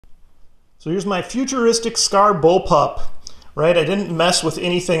So here's my futuristic Scar Bullpup, right? I didn't mess with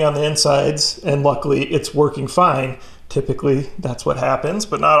anything on the insides, and luckily it's working fine. Typically that's what happens,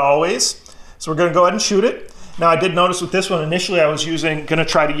 but not always. So we're gonna go ahead and shoot it. Now I did notice with this one, initially I was gonna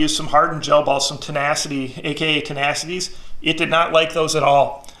try to use some hardened gel balls, some tenacity, AKA tenacities. It did not like those at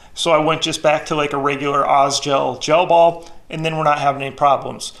all. So I went just back to like a regular Ozgel gel ball, and then we're not having any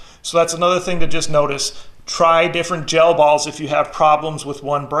problems. So that's another thing to just notice. Try different gel balls. If you have problems with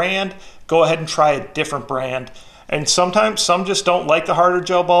one brand, go ahead and try a different brand. And sometimes some just don't like the harder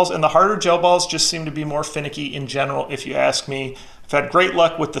gel balls, and the harder gel balls just seem to be more finicky in general, if you ask me. I've had great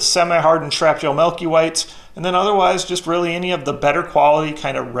luck with the semi-hardened Shrap Gel Milky Whites, and then otherwise just really any of the better quality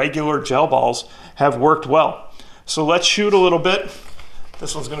kind of regular gel balls have worked well. So let's shoot a little bit.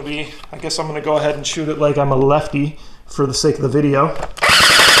 This one's gonna be, I guess I'm gonna go ahead and shoot it like I'm a lefty for the sake of the video.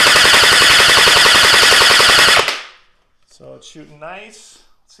 So it's shooting nice.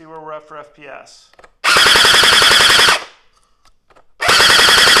 Let's see where we're at for FPS.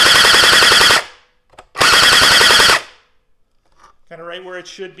 Kind of right where it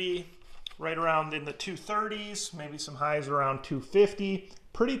should be, right around in the 230s, maybe some highs around 250.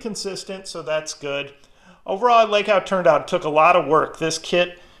 Pretty consistent, so that's good. Overall, I like how it turned out. It took a lot of work. This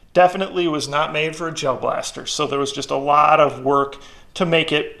kit definitely was not made for a gel blaster, so there was just a lot of work to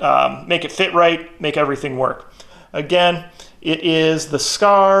make it fit right, make everything work. Again, it is the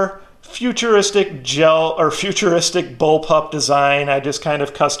Scar futuristic gel or futuristic bullpup design. I just kind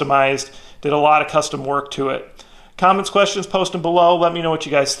of customized, did a lot of custom work to it. Comments, questions, post them below. Let me know what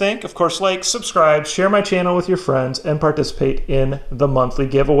you guys think. Of course, like, subscribe, share my channel with your friends, and participate in the monthly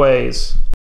giveaways.